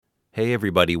Hey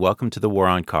everybody, welcome to the War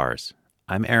on Cars.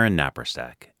 I'm Aaron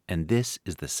Naparstek, and this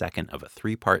is the second of a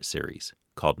three-part series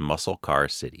called Muscle Car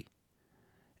City.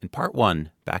 In part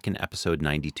one, back in episode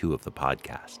 92 of the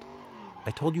podcast,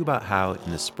 I told you about how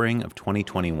in the spring of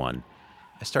 2021,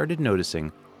 I started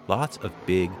noticing lots of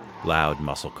big, loud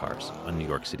muscle cars on New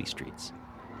York City streets.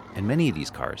 And many of these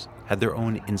cars had their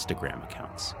own Instagram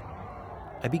accounts.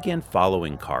 I began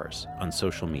following cars on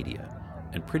social media,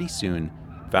 and pretty soon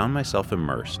found myself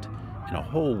immersed in a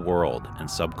whole world and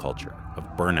subculture of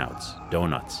burnouts,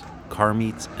 donuts, car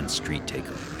meets, and street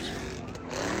takeovers.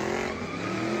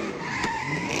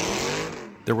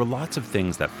 There were lots of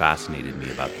things that fascinated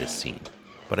me about this scene,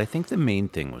 but I think the main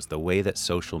thing was the way that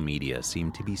social media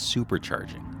seemed to be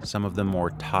supercharging some of the more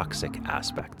toxic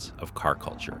aspects of car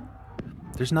culture.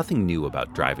 There's nothing new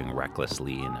about driving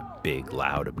recklessly in a big,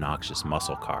 loud, obnoxious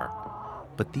muscle car,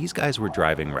 but these guys were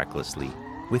driving recklessly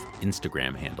with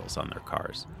Instagram handles on their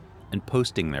cars and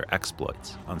posting their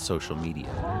exploits on social media.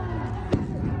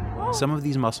 Some of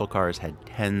these muscle cars had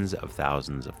tens of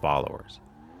thousands of followers.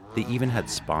 They even had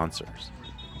sponsors.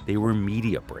 They were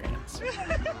media brands.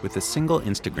 With a single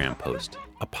Instagram post,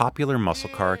 a popular muscle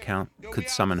car account could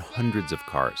summon hundreds of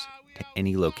cars to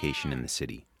any location in the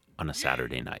city on a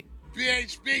Saturday night.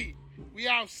 BHB, we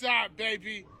outside,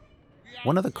 baby.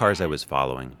 One of the cars I was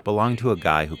following belonged to a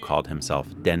guy who called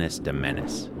himself Dennis de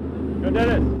Menace. Go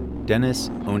Dennis! Dennis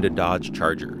owned a Dodge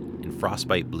Charger in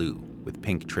frostbite blue with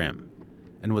pink trim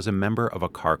and was a member of a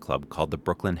car club called the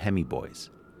Brooklyn Hemi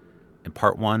Boys. In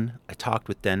part one, I talked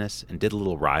with Dennis and did a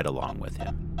little ride along with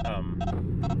him. Oh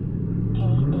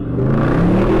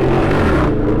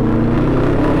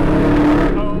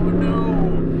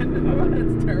no!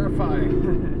 That's terrifying.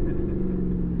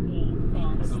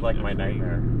 This is like my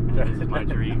nightmare. This is my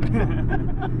dream.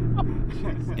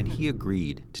 And he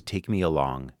agreed to take me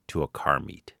along to a car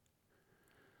meet.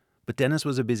 But Dennis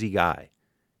was a busy guy.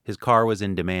 His car was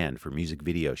in demand for music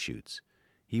video shoots.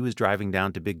 He was driving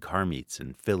down to big car meets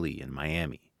in Philly and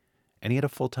Miami, and he had a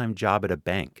full-time job at a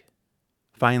bank.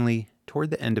 Finally, toward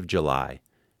the end of July,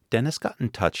 Dennis got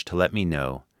in touch to let me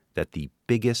know that the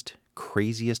biggest,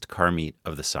 craziest car meet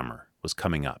of the summer was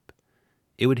coming up.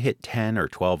 It would hit 10 or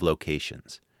 12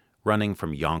 locations, running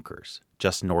from Yonkers,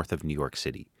 just north of New York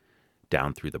City,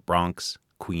 down through the Bronx,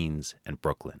 Queens, and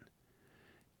Brooklyn.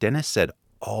 Dennis said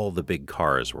all the big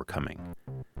cars were coming.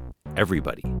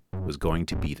 Everybody was going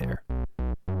to be there,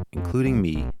 including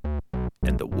me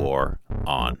and the War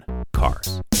on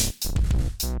Cars.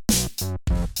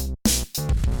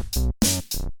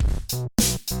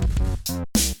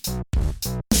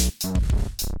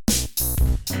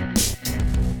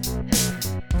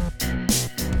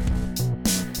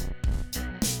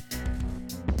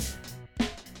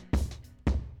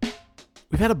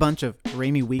 We've had a bunch of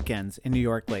rainy weekends in New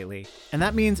York lately, and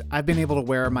that means I've been able to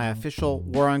wear my official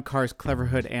War on Cars Clever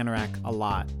Hood anorak a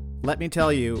lot. Let me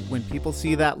tell you, when people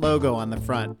see that logo on the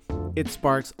front, it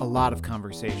sparks a lot of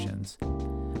conversations.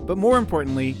 But more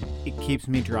importantly, it keeps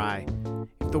me dry.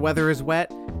 If the weather is wet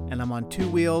and I'm on two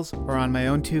wheels or on my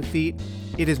own 2 feet,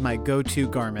 it is my go-to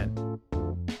garment.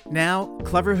 Now,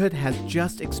 Clever Hood has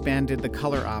just expanded the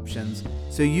color options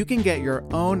so you can get your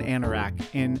own anorak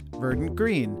in Verdant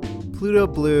Green, Pluto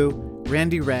Blue,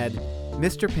 Randy Red,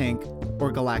 Mr. Pink, or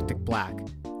Galactic Black.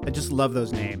 I just love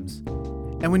those names.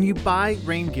 And when you buy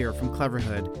rain gear from Clever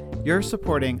Hood, you're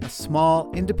supporting a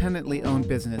small, independently owned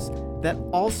business that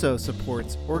also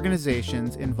supports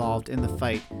organizations involved in the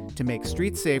fight to make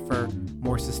streets safer,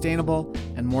 more sustainable,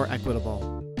 and more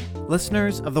equitable.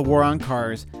 Listeners of the War on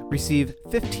Cars receive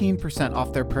 15%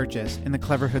 off their purchase in the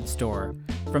Clever Hood store,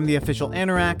 from the official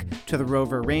anorak to the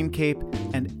Rover rain cape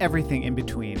and everything in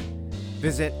between.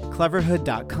 Visit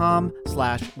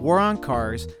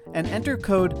cleverhood.com/waroncars and enter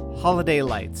code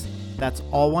HOLIDAYLIGHTS. That's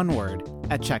all one word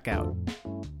at checkout.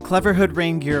 Clever Hood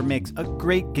rain gear makes a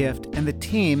great gift, and the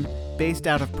team, based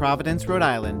out of Providence, Rhode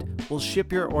Island, will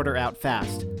ship your order out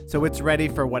fast, so it's ready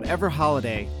for whatever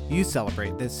holiday you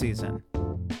celebrate this season.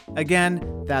 Again,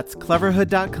 that's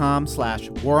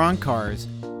cleverhood.com/waroncars,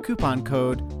 coupon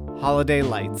code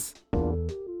HOLIDAYLIGHTS.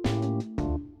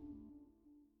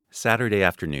 Saturday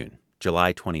afternoon,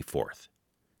 July 24th.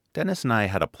 Dennis and I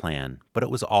had a plan, but it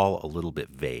was all a little bit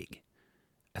vague.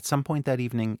 At some point that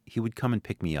evening, he would come and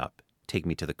pick me up, take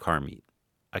me to the car meet.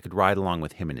 I could ride along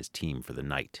with him and his team for the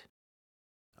night.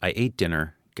 I ate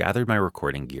dinner, gathered my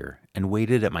recording gear, and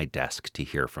waited at my desk to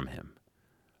hear from him.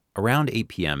 Around 8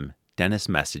 p.m., Dennis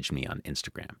messaged me on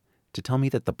Instagram to tell me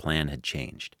that the plan had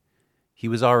changed. He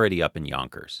was already up in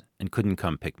Yonkers and couldn't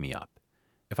come pick me up.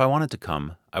 If I wanted to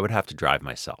come, I would have to drive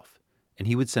myself, and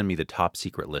he would send me the top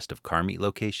secret list of car meet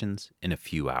locations in a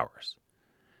few hours.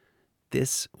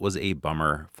 This was a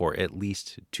bummer for at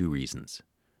least 2 reasons.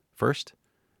 First,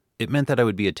 it meant that I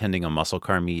would be attending a muscle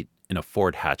car meet in a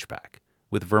Ford hatchback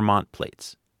with Vermont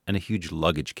plates and a huge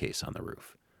luggage case on the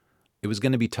roof. It was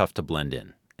going to be tough to blend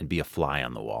in and be a fly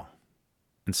on the wall.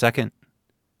 And second,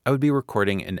 I would be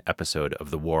recording an episode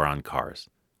of The War on Cars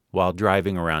while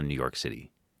driving around New York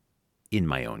City in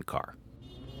my own car.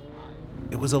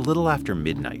 It was a little after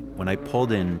midnight when I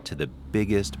pulled into the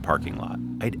biggest parking lot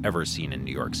I'd ever seen in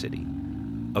New York City.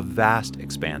 A vast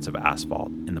expanse of asphalt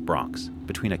in the Bronx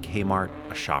between a Kmart,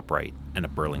 a ShopRite, and a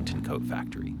Burlington coat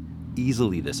factory,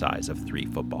 easily the size of 3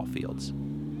 football fields.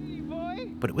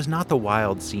 But it was not the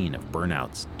wild scene of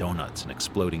burnouts, donuts, and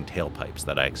exploding tailpipes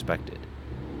that I expected.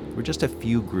 There were just a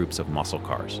few groups of muscle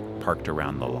cars parked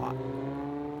around the lot.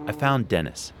 I found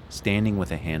Dennis standing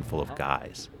with a handful of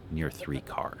guys near 3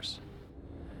 cars.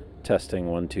 Testing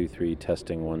 1 2 3.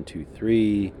 Testing 1 2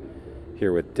 3.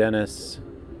 Here with Dennis.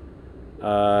 You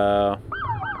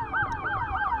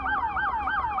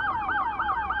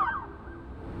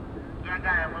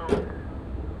gotta move.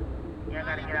 You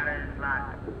gotta get out of this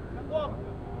lot.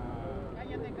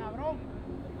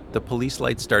 The police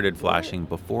lights started flashing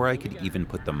before I could even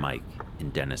put the mic in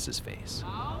Dennis's face.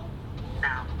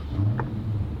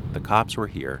 The cops were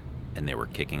here, and they were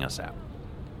kicking us out.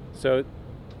 So,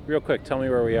 real quick, tell me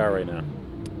where we are right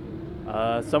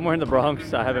now. Somewhere in the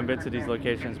Bronx. I haven't been to these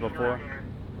locations before.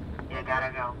 You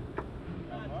gotta go.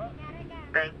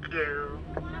 Thank you.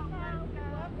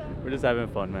 We're just having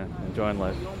fun, man. Enjoying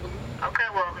life. Okay,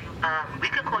 well, we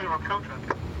can call you on tow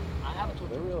truck.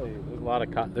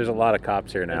 There's a lot of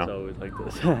cops here It's now. always like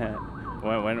this.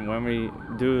 when we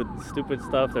do stupid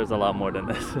stuff, there's a lot more than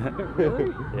this.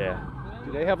 Yeah.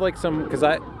 Do they have like some? Because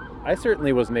I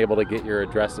certainly wasn't able to get your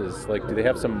addresses. Like, do they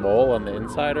have some mole on the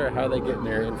inside, or how are they getting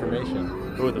their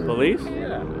information? Who, the police?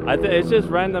 Yeah. It's just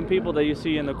random people that you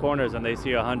see in the corners, and they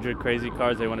see 100 crazy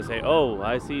cars. They want to say, "Oh,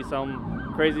 I see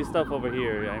some crazy stuff over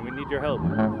here, and we need your help."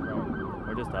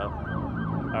 Or just out.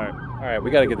 All right.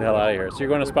 We got to get the hell out of here. So you're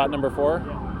going to spot number 4?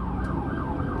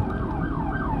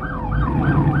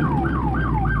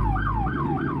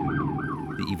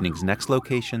 The evening's next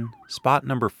location, spot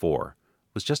number 4,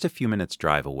 was just a few minutes'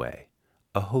 drive away,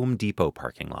 a Home Depot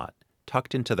parking lot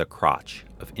tucked into the crotch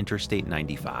of Interstate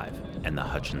 95 and the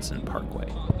Hutchinson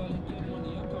Parkway.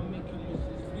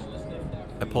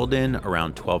 I pulled in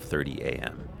around 12:30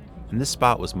 a.m., and this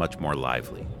spot was much more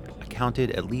lively. I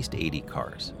counted at least 80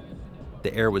 cars.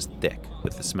 The air was thick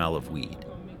with the smell of weed.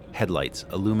 Headlights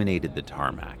illuminated the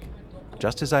tarmac.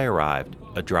 Just as I arrived,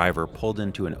 a driver pulled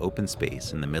into an open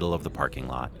space in the middle of the parking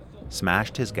lot,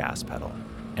 smashed his gas pedal,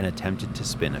 and attempted to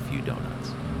spin a few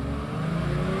donuts.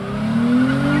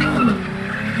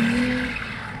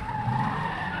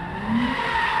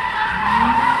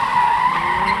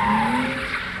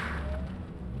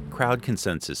 Crowd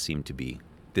consensus seemed to be,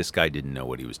 this guy didn't know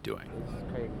what he was doing.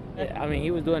 Yeah, I mean,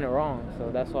 he was doing it wrong, so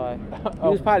that's why. He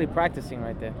was probably practicing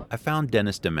right there. I found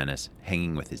Dennis Domenis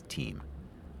hanging with his team.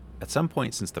 At some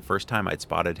point since the first time I'd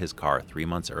spotted his car 3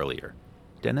 months earlier,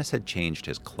 Dennis had changed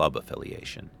his club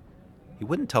affiliation. He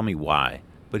wouldn't tell me why,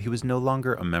 but he was no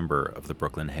longer a member of the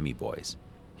Brooklyn Hemi Boys.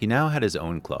 He now had his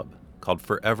own club, called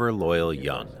Forever Loyal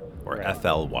Young, or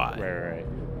FLY. Right.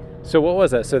 So what was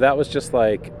that? So that was just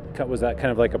like, was that kind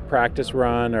of like a practice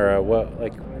run, or a, what?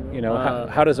 Like, you know,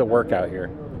 how does it work out here?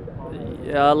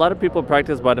 Yeah, a lot of people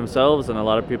practice by themselves, and a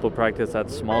lot of people practice at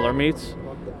smaller meets.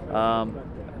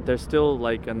 There's still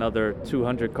like another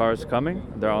 200 cars coming.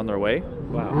 They're on their way.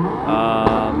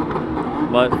 Wow.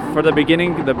 But for the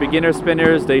beginning, the beginner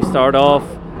spinners, they start off,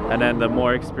 and then the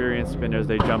more experienced spinners,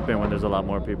 they jump in when there's a lot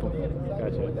more people.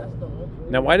 Gotcha.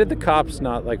 Now, why did the cops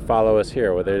not like follow us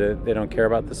here? Were they don't care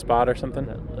about the spot or something?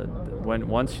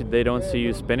 Once they don't see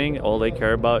you spinning, all they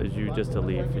care about is you just to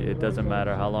leave. It doesn't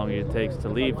matter how long it takes to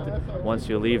leave. Once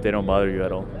you leave, they don't bother you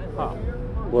at all.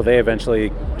 Will they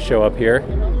eventually show up here?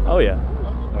 Oh yeah.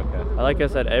 Okay. Like I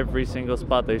said, every single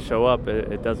spot they show up,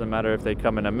 it doesn't matter if they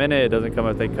come in a minute, it doesn't come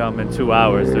if they come in 2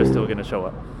 hours, they're still going to show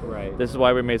up. Right. This is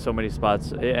why we made so many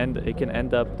spots, and it can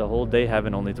end up the whole day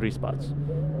having only 3 spots.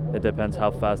 It depends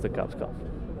how fast the cops come.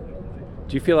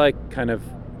 Do you feel like kind of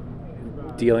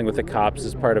dealing with the cops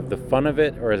is part of the fun of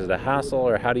it, or is it a hassle,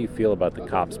 or how do you feel about the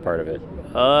cops part of it?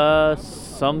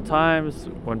 Sometimes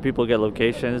when people get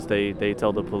locations, they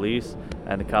tell the police,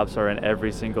 and the cops are in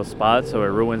every single spot, so it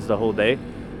ruins the whole day.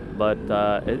 But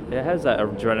it has that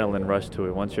adrenaline rush to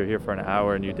it. Once you're here for an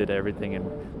hour and you did everything and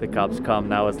the cops come,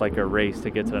 now it's like a race to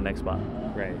get to the next spot.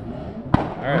 Right. All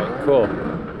right, cool.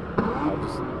 I'll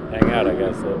just hang out, I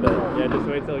guess, a little bit. Yeah, just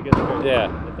wait till it gets crazy.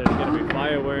 Yeah. There's going to be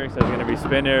fireworks, there's going to be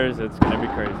spinners, it's going to be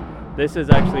crazy. This is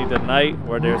actually the night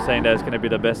where they're saying that it's going to be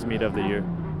the best meet of the year.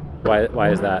 Why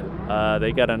is that?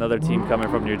 They got another team coming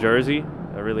from New Jersey,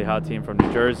 a really hot team from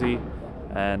New Jersey,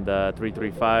 and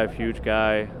 335, huge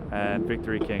guy, and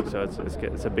Victory King. So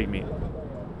it's a big meet.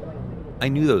 I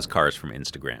knew those cars from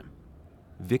Instagram.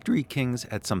 Victory Kings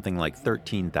had something like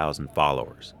 13,000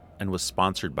 followers and was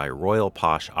sponsored by Royal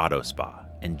Posh Auto Spa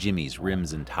and Jimmy's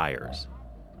Rims and Tires.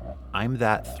 I'm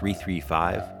That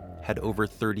 335 had over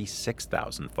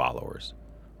 36,000 followers,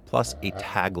 plus a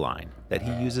tagline that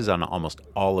he uses on almost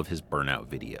all of his burnout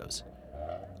videos.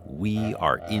 We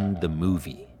are in the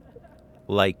movie.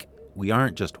 Like, we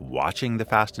aren't just watching The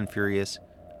Fast and Furious,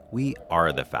 we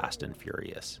are The Fast and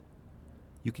Furious.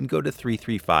 You can go to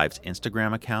 335's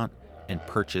Instagram account and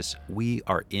purchase We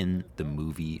Are in the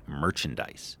Movie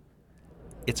merchandise.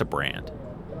 It's a brand.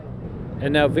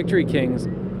 And now Victory Kings,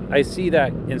 I see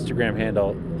that Instagram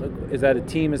handle. Is that a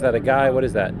team? Is that a guy? What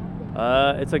is that?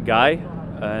 It's a guy,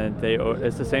 and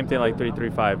it's the same thing like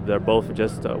 335. They're both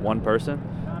just one person,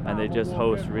 and they just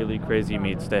host really crazy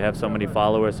meets. They have so many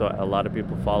followers, so a lot of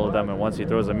people follow them, and once he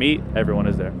throws a meet, everyone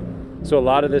is there. So a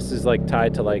lot of this is like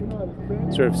tied to like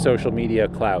sort of social media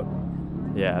clout.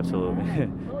 Yeah, absolutely.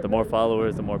 The more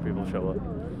followers, the more people show up.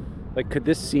 Like, could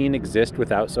this scene exist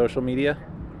without social media?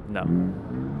 No.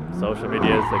 Social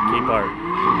media is the key part.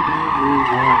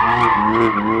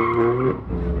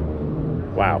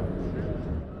 Wow.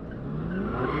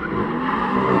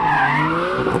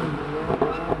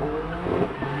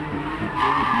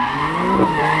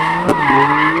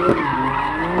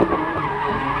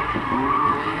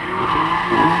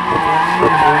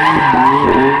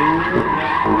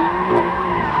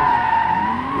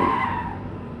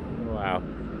 Wow.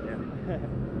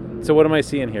 So what am I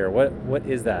seeing here? What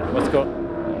is that? What's going?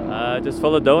 Just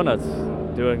full of donuts,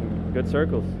 doing good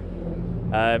circles.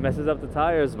 It messes up the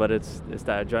tires, but it's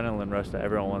that adrenaline rush that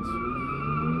everyone wants.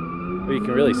 Well, you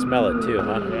can really smell it too,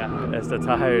 huh? Yeah, it's the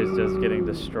tires just getting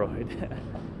destroyed.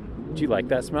 Do you like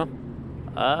that smell?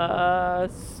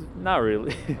 Not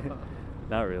really.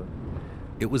 Not really.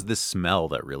 It was the smell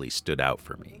that really stood out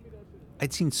for me.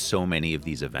 I'd seen so many of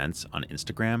these events on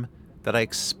Instagram that I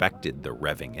expected the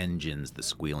revving engines, the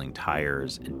squealing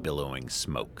tires, and billowing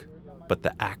smoke. But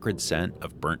the acrid scent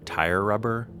of burnt tire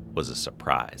rubber was a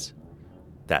surprise.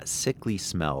 That sickly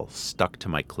smell stuck to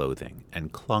my clothing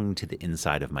and clung to the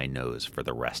inside of my nose for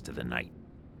the rest of the night.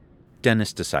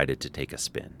 Dennis decided to take a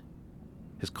spin.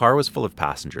 His car was full of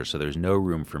passengers, so there's no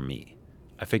room for me.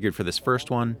 I figured for this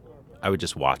first one, I would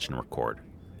just watch and record.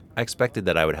 I expected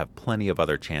that I would have plenty of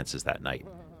other chances that night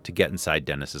to get inside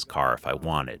Dennis's car if I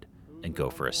wanted and go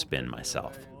for a spin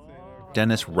myself.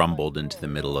 Dennis rumbled into the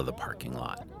middle of the parking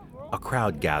lot. A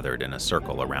crowd gathered in a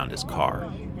circle around his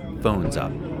car, phones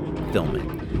up, filming.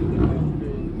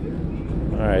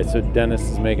 All right, so Dennis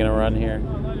is making a run here.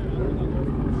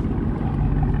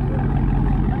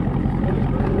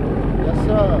 Yes,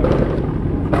 sir.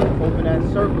 Open that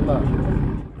circle up.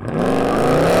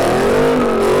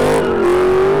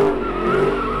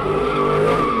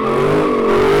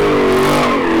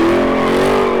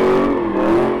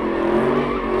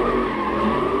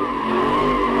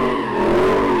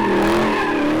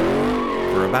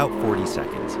 For about 40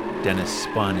 seconds, Dennis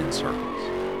spun in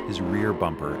circles, his rear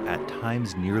bumper at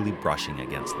times nearly brushing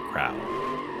against the crowd.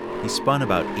 He spun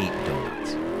about 8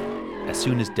 donuts. As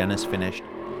soon as Dennis finished,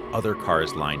 other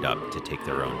cars lined up to take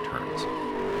their own turns.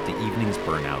 The evening's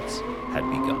burnouts had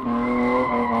begun.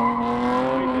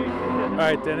 All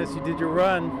right, Dennis, you did your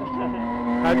run.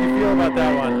 How'd you feel about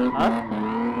that one?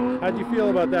 Huh? How'd you feel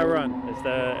about that run? It's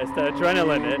the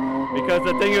adrenaline. Because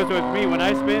the thing is with me, when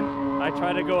I spin, I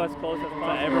try to go as close as possible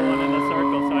to everyone in the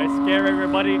circle. So I scare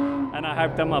everybody and I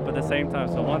hype them up at the same time.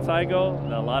 So once I go,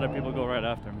 a lot of people go right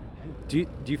after me. Do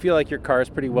you feel like your car is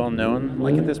pretty well known,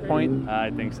 like at this point?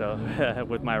 I think so.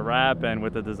 With my rap and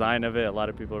with the design of it, a lot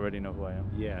of people already know who I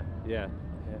am. Yeah.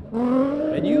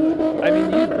 And you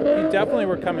definitely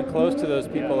were coming close to those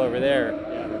people over there.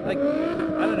 Like,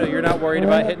 I don't know, you're not worried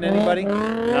about hitting anybody?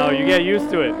 No, you get used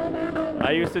to it.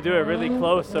 I used to do it really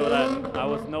close so that I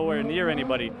was nowhere near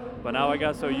anybody, but now I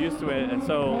got so used to it, and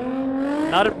so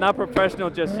not professional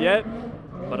just yet,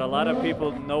 but a lot of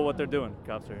people know what they're doing.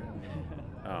 Cops are here.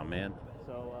 Oh, man.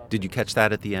 Did you catch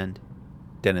that at the end?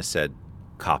 Dennis said,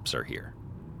 "Cops are here."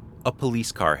 A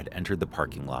police car had entered the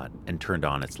parking lot and turned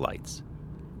on its lights.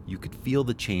 You could feel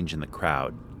the change in the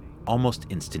crowd almost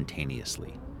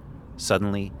instantaneously.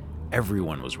 Suddenly,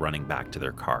 everyone was running back to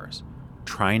their cars,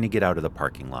 trying to get out of the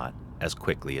parking lot as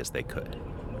quickly as they could.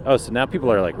 Oh, so now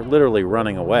people are like literally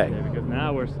running away. Yeah, because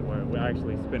now we're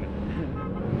actually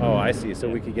spinning. Oh, I see. So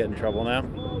we could get in trouble now?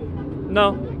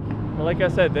 No. like I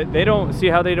said, they don't see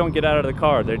how they don't get out of the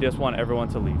car. They just want everyone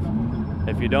to leave.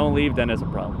 If you don't leave, then it's a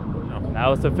problem.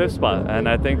 Now it's the 5th spot, and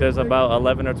I think there's about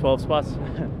 11 or 12 spots.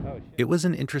 It was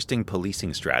an interesting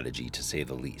policing strategy, to say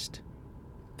the least.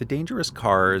 The dangerous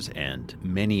cars and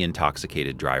many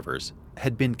intoxicated drivers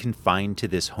had been confined to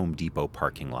this Home Depot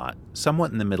parking lot,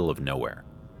 somewhat in the middle of nowhere.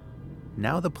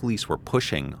 Now the police were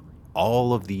pushing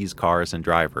all of these cars and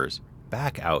drivers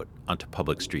back out onto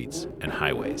public streets and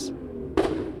highways.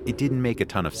 It didn't make a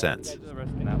ton of sense.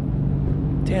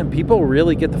 Damn, people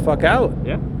really get the fuck out.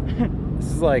 Yeah. This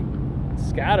is like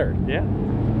scattered. Yeah.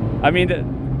 I mean,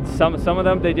 some of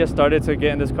them, they just started to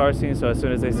get in this car scene, so as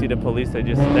soon as they see the police,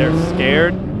 they're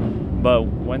scared. But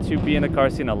once you be in the car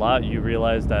scene a lot, you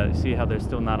realize that, see how there's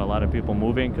still not a lot of people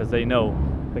moving, because they know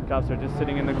the cops are just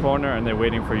sitting in the corner and they're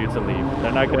waiting for you to leave.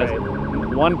 They're not going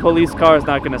to, one police car is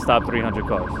not going to stop 300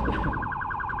 cars.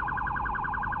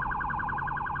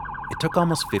 It took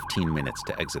almost 15 minutes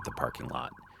to exit the parking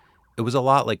lot. It was a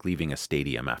lot like leaving a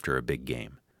stadium after a big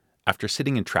game. After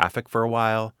sitting in traffic for a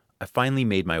while, I finally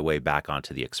made my way back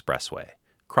onto the expressway,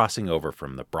 crossing over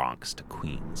from the Bronx to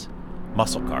Queens.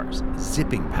 Muscle cars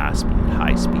zipping past me at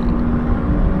high speed.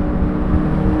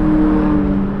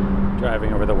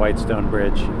 Driving over the Whitestone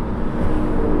Bridge.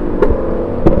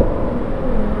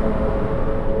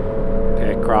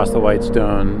 Okay, across the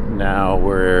Whitestone. Now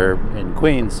we're in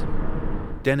Queens.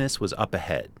 Dennis was up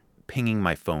ahead, pinging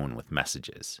my phone with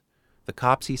messages. The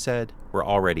cops, he said, were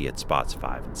already at spots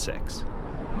 5 and 6.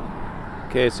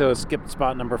 Okay, so skipped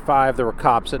spot number 5. There were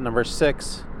cops at number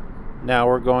 6. Now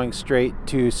we're going straight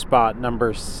to spot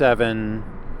number 7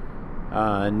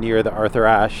 near the Arthur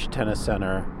Ashe Tennis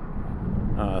Center,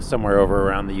 somewhere over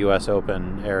around the U.S.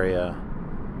 Open area.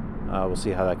 We'll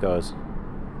see how that goes.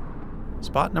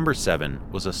 Spot number 7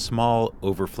 was a small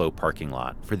overflow parking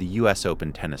lot for the U.S.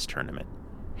 Open tennis tournament,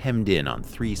 hemmed in on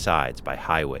 3 sides by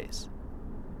highways.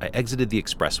 I exited the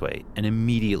expressway and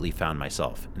immediately found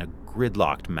myself in a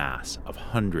gridlocked mass of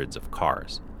hundreds of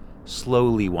cars,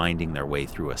 slowly winding their way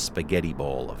through a spaghetti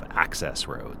bowl of access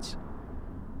roads.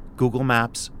 Google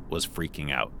Maps was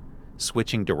freaking out,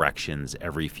 switching directions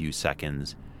every few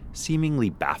seconds,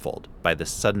 seemingly baffled by the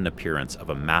sudden appearance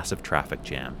of a massive traffic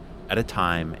jam at a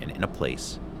time and in a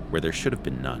place where there should have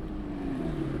been none.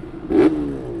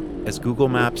 As Google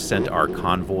Maps sent our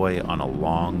convoy on a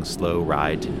long, slow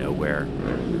ride to nowhere,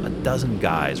 a dozen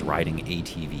guys riding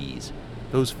ATVs,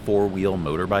 those 4-wheel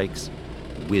motorbikes,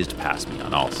 whizzed past me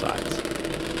on all sides.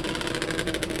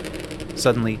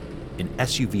 Suddenly, an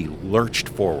SUV lurched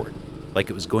forward like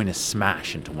it was going to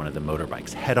smash into one of the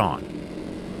motorbikes head-on.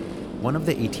 One of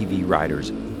the ATV riders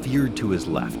veered to his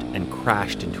left and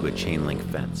crashed into a chain-link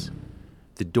fence.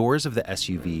 The doors of the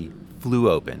SUV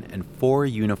flew open and 4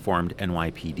 uniformed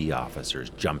NYPD officers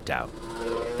jumped out.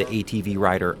 The ATV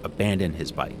rider abandoned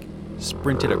his bike,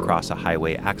 sprinted across a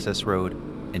highway access road,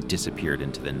 and disappeared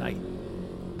into the night.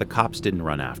 The cops didn't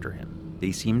run after him.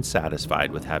 They seemed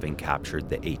satisfied with having captured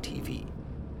the ATV.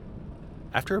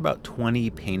 After about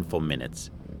 20 painful minutes,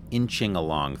 inching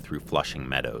along through Flushing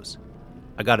Meadows,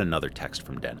 I got another text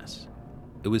from Dennis.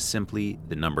 It was simply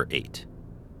the number 8.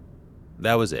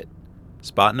 That was it.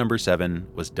 Spot number 7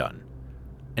 was done.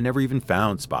 I never even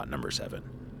found spot number 7,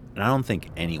 and I don't think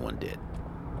anyone did.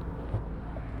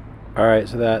 All right,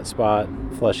 so that spot,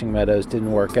 Flushing Meadows,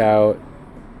 didn't work out.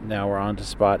 Now we're on to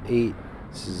spot 8.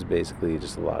 This is basically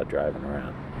just a lot of driving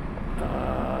around.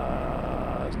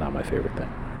 It's not my favorite thing.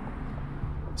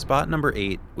 Spot number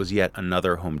 8 was yet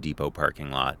another Home Depot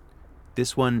parking lot,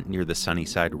 this one near the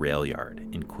Sunnyside Rail Yard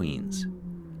in Queens.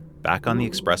 Back on the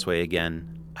expressway again,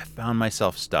 I found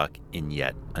myself stuck in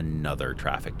yet another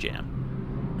traffic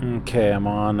jam. Okay, I'm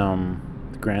on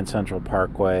the Grand Central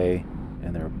Parkway,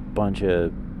 and there are a bunch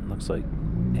of, looks like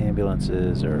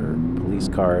ambulances or police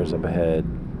cars up ahead.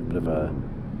 A bit of a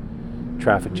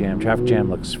traffic jam. Traffic jam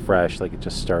looks fresh, like it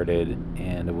just started,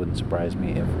 and it wouldn't surprise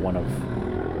me if one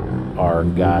of our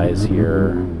guys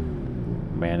here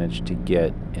managed to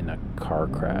get in a car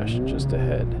crash just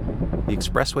ahead. The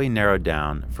expressway narrowed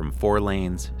down from 4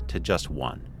 lanes to just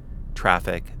 1.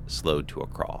 Traffic slowed to a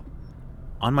crawl.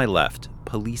 On my left,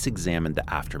 police examined the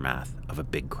aftermath of a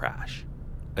big crash.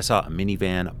 I saw a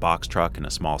minivan, a box truck, and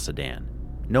a small sedan.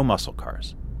 No muscle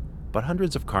cars. But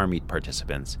hundreds of car meet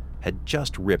participants had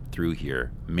just ripped through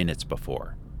here minutes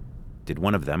before. Did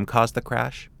one of them cause the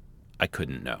crash? I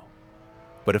couldn't know.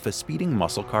 But if a speeding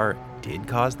muscle car did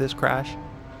cause this crash,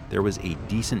 there was a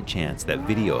decent chance that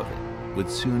video of it would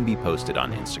soon be posted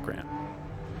on Instagram.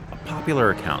 A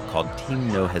popular account called Team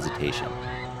No Hesitation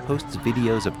posts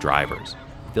videos of drivers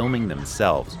filming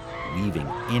themselves weaving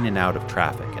in and out of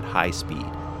traffic at high speed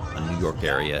on New York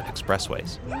area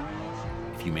expressways.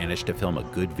 If you manage to film a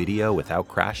good video without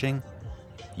crashing,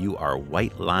 you are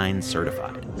white line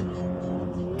certified.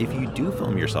 If you do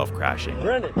film yourself crashing,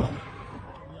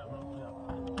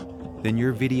 then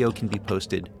your video can be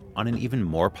posted on an even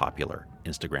more popular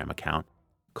Instagram account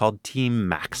called Team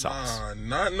Maxos.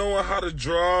 Not knowing how to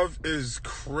drive is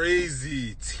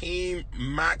crazy. Team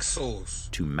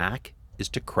Maxos. To Mac is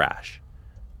to crash.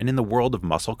 And in the world of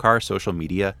muscle car social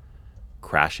media,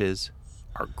 crashes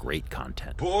are great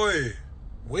content. Boy,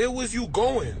 where was you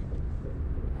going?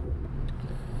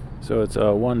 So it's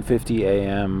 1:50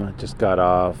 a.m. Just got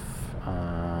off.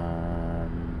 God,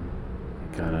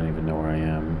 I don't even know where I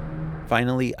am.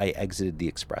 Finally, I exited the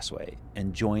expressway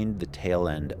and joined the tail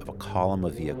end of a column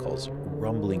of vehicles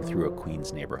rumbling through a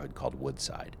Queens neighborhood called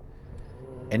Woodside.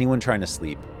 Anyone trying to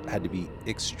sleep had to be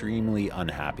extremely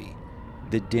unhappy.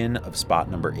 The din of spot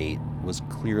number 8 was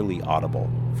clearly audible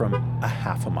from a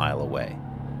half a mile away.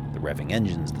 The revving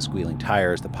engines, the squealing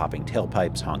tires, the popping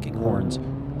tailpipes, honking horns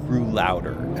grew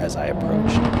louder as I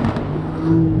approached.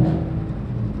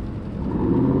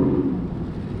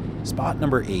 Spot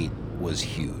number 8 was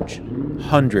huge.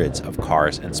 Hundreds of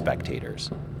cars and spectators.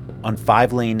 On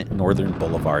 5-lane Northern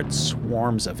Boulevard,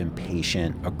 swarms of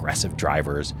impatient, aggressive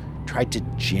drivers tried to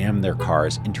jam their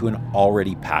cars into an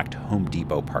already packed Home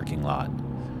Depot parking lot.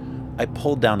 I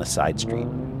pulled down a side street,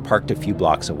 parked a few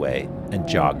blocks away, and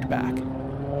jogged back.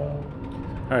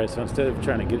 All right, so instead of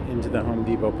trying to get into the Home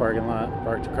Depot parking lot,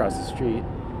 parked across the street.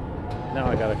 Now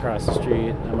I gotta cross the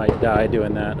street. I might die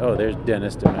doing that. Oh, there's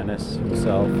Dennis DeMenace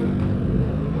himself.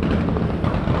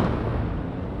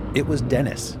 It was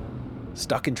Dennis,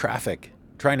 stuck in traffic,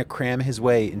 trying to cram his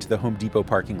way into the Home Depot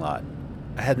parking lot.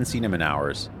 I hadn't seen him in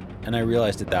hours, and I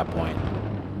realized at that point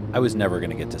I was never going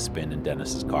to get to spin in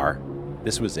Dennis's car.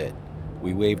 This was it.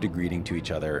 We waved a greeting to each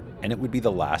other, and it would be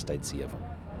the last I'd see of him.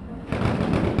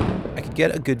 I could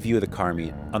get a good view of the car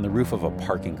meet on the roof of a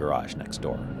parking garage next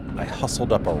door. I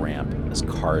hustled up a ramp as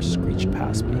cars screeched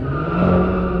past me.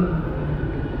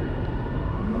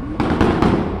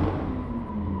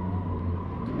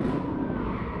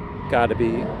 Gotta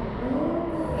be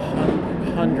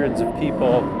hundreds of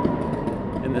people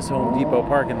in this Home Depot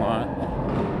parking lot.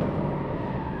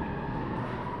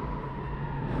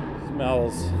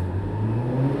 Smells.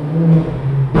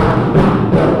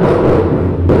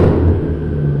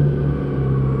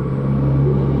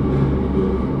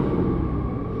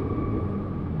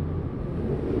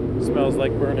 Smells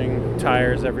like burning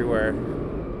tires everywhere.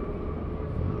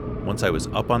 Once I was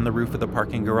up on the roof of the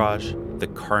parking garage, the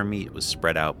car meet was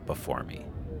spread out before me,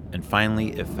 and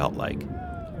finally it felt like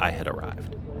I had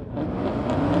arrived.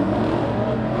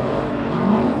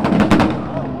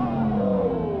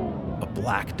 A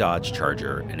black Dodge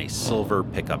Charger and a silver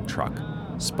pickup truck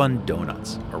spun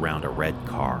donuts around a red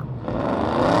car.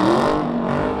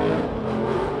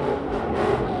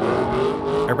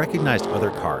 I recognized other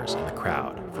cars in the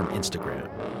crowd from Instagram,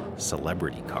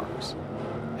 celebrity cars.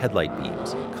 Headlight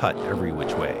beams cut every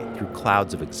which way through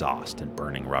clouds of exhaust and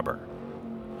burning rubber.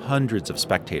 Hundreds of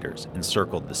spectators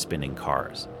encircled the spinning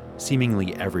cars,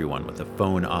 seemingly everyone with a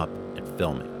phone up and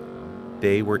filming.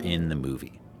 They were in the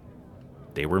movie.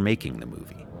 They were making the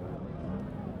movie.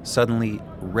 Suddenly,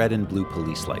 red and blue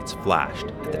police lights flashed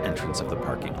at the entrance of the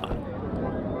parking lot.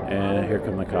 And here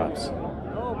come the cops.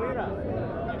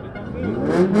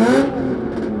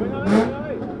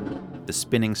 The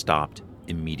spinning stopped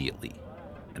immediately,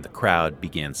 and the crowd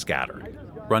began scattering,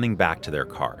 running back to their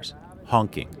cars,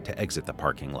 honking to exit the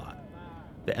parking lot.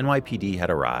 The NYPD had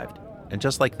arrived, and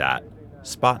just like that,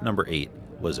 spot number 8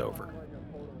 was over.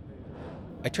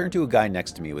 I turned to a guy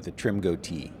next to me with a trim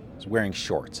goatee. He was wearing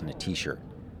shorts and a t-shirt.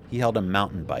 He held a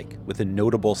mountain bike with a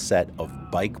notable set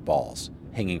of bike balls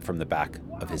hanging from the back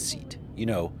of his seat. You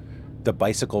know, the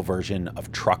bicycle version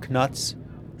of truck nuts,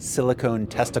 silicone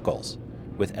testicles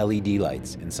with LED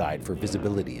lights inside for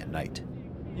visibility at night.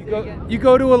 You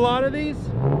go to a lot of these?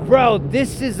 Bro,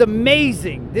 this is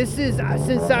amazing. This is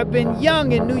since I've been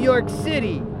young in New York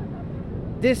City.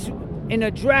 This in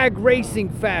a drag racing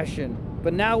fashion.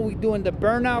 But now we doing the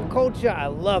burnout culture. I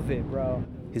love it, bro.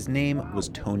 His name was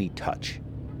Tony Touch.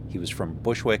 He was from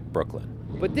Bushwick, Brooklyn.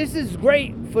 But this is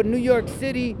great for New York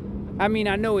City. I mean,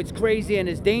 I know it's crazy and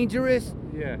it's dangerous.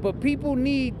 Yeah. But people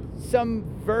need some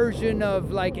version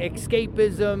of like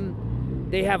escapism.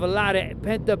 They have a lot of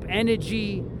pent-up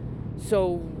energy.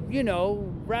 So, you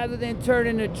know, rather than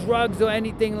turning to drugs or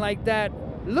anything like that,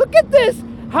 look at this.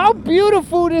 How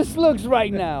beautiful this looks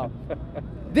right now.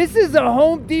 This is a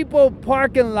Home Depot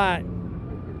parking lot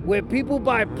where people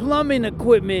buy plumbing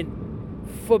equipment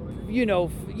for,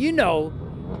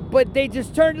 But they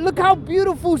just look how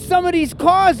beautiful some of these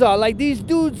cars are. Like, these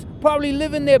dudes probably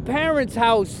live in their parents'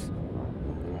 house,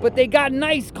 but they got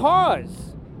nice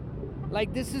cars.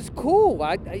 Like, this is cool.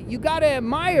 You gotta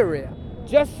admire it.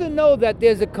 Just to know that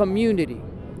there's a community.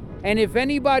 And if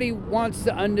anybody wants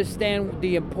to understand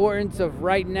the importance of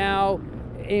right now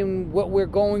in what we're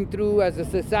going through as a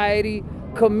society,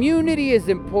 community is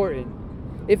important.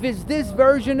 If it's this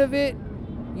version of it,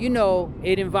 you know,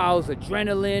 it involves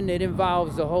adrenaline, it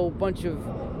involves a whole bunch of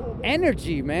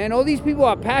energy, man. All these people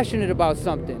are passionate about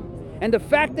something. And the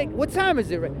fact that, what time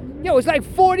is it? Yo, it's like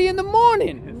 40 in the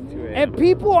morning. And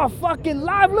people are fucking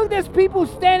live. Look, there's people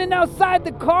standing outside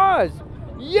the cars.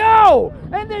 Yo!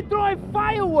 And they're throwing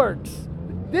fireworks.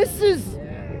 This is...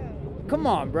 Come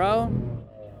on, bro.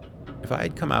 If I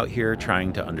had come out here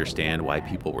trying to understand why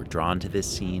people were drawn to this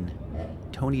scene,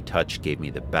 Tony Touch gave me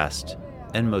the best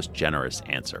and most generous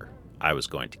answer I was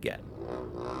going to get.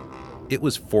 It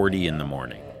was 40 in the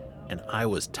morning, and I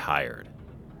was tired.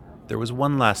 There was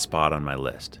one last spot on my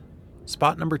list.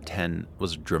 Spot number 10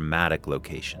 was a dramatic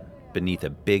location beneath a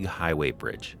big highway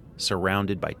bridge,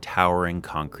 surrounded by towering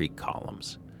concrete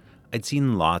columns. I'd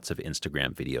seen lots of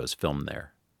Instagram videos filmed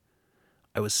there.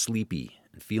 I was sleepy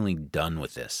and feeling done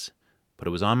with this, but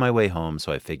it was on my way home,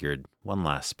 so I figured, one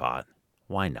last spot,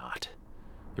 why not?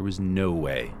 There was no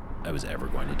way I was ever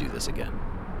going to do this again.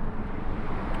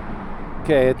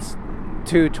 Okay, it's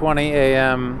 2:20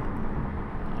 a.m.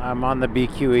 I'm on the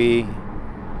BQE.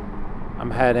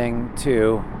 I'm heading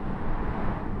to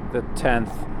the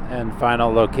 10th and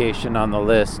final location on the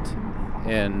list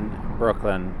in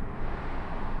Brooklyn.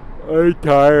 I'm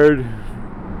tired.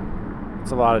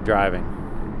 It's a lot of driving.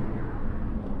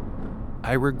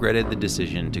 I regretted the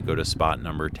decision to go to spot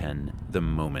number 10 the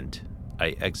moment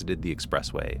I exited the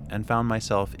expressway and found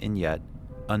myself in yet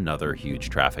another huge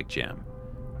traffic jam.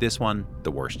 This one,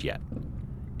 the worst yet.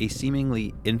 A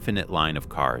seemingly infinite line of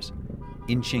cars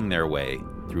inching their way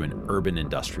through an urban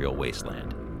industrial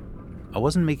wasteland. I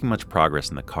wasn't making much progress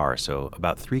in the car, so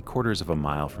about 3/4 of a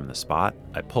mile from the spot,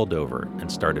 I pulled over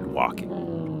and started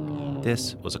walking.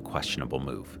 This was a questionable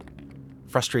move.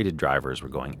 Frustrated drivers were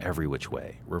going every which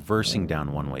way, reversing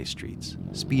down one-way streets,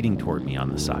 speeding toward me on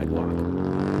the sidewalk.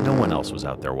 No one else was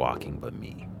out there walking but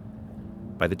me.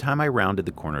 By the time I rounded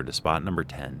the corner to spot number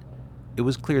 10, it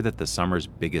was clear that the summer's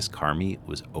biggest car meet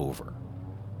was over.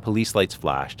 Police lights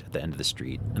flashed at the end of the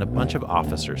street, and a bunch of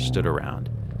officers stood around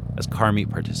as car meet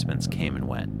participants came and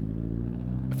went.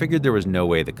 I figured there was no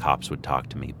way the cops would talk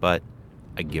to me, but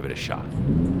I'd give it a shot.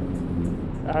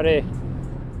 Howdy.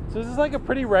 So is this like a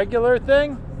pretty regular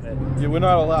thing? Yeah, we're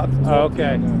not allowed to talk. Oh,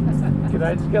 okay. Can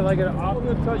I just get like an I'm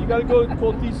gonna tell you, you gotta go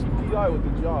call DCPI with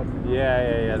the job.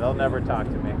 Yeah. They'll never talk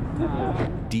to me.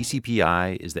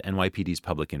 DCPI is the NYPD's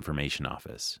Public Information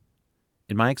Office.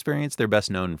 In my experience, they're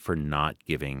best known for not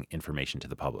giving information to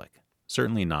the public.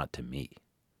 Certainly not to me.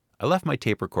 I left my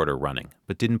tape recorder running,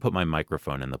 but didn't put my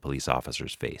microphone in the police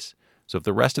officer's face. So if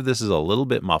the rest of this is a little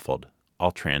bit muffled,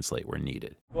 I'll translate where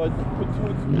needed. But put 2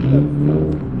 and 2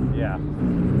 together. Yeah. So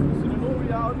in all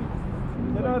reality,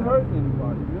 they're not hurting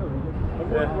anybody, really. Like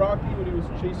what Rocky when he was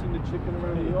chasing the chicken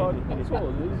around the yard. That's all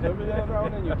it is. Every now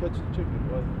and then you catch the chicken,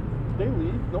 but they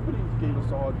leave. Nobody gave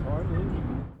us a hard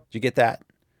time. Did you get that?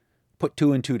 Put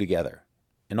 2 and 2 together.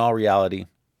 In all reality,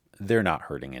 they're not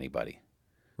hurting anybody.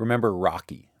 Remember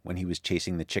Rocky when he was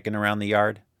chasing the chicken around the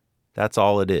yard? That's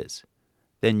all it is.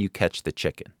 Then you catch the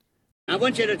chicken. I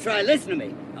want you to try, listen to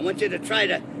me. I want you to try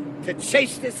to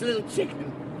chase this little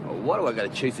chicken. Oh, what do I gotta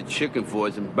chase a chicken for?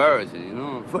 It's embarrassing, you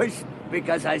know? First,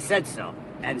 because I said so.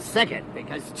 And second,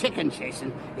 because chicken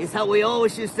chasing is how we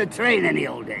always used to train in the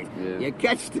old days. Yeah. You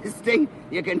catch this thing,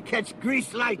 you can catch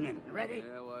grease lightning. Ready?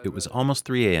 It was almost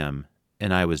 3 a.m.,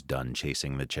 and I was done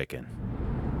chasing the chicken.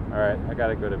 All right, I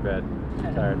gotta go to bed.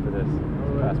 I'm tired for this.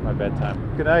 Past my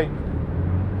bedtime. Good night.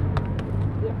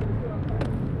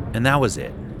 And that was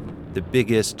it. The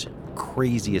biggest,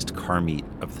 craziest car meet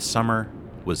of the summer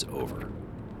was over.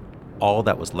 All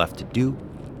that was left to do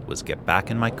was get back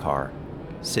in my car,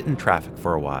 sit in traffic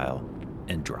for a while,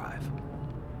 and drive.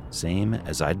 Same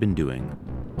as I'd been doing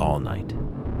all night.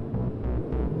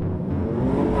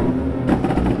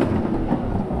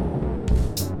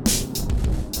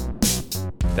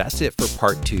 That's it for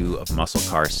part 2 of Muscle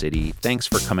Car City. Thanks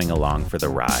for coming along for the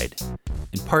ride.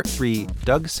 In part 3,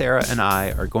 Doug, Sarah, and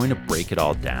I are going to break it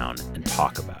all down and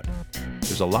talk about it.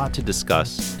 There's a lot to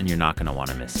discuss, and you're not going to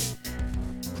want to miss it.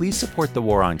 Please support The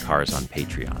War on Cars on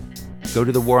Patreon. Go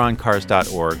to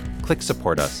thewaroncars.org, click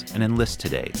Support Us, and enlist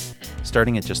today.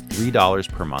 Starting at just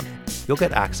 $3 per month, you'll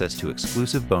get access to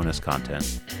exclusive bonus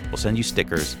content. We'll send you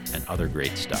stickers and other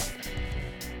great stuff.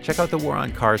 Check out the War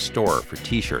on Cars store for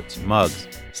t-shirts, mugs,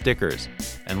 stickers,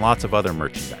 and lots of other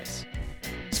merchandise.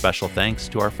 Special thanks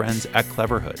to our friends at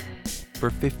Cleverhood.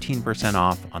 For 15%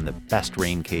 off on the best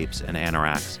rain capes and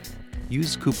anoraks,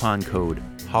 use coupon code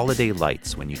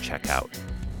HOLIDAYLIGHTS when you check out.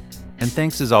 And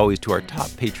thanks as always to our top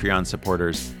Patreon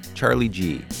supporters, Charlie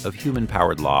G. of Human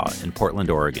Powered Law in Portland,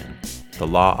 Oregon, the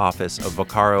law office of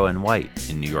Vaccaro and White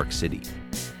in New York City,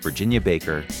 Virginia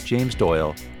Baker, James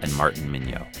Doyle, and Martin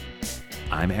Mignot.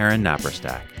 I'm Aaron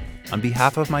Naprostak. On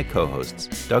behalf of my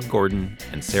co-hosts, Doug Gordon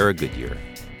and Sarah Goodyear,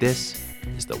 this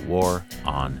is the War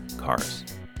on Cars.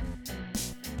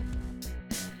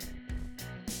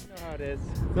 You know how it is.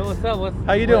 So what's up?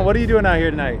 How you doing? What are you doing out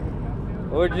here tonight?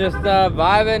 We're just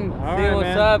vibing, All seeing right, what's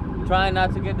man. up, trying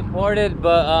not to get deported,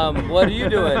 but what are you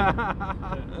doing?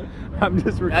 I'm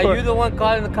just recording. Are you the one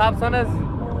calling the cops on us?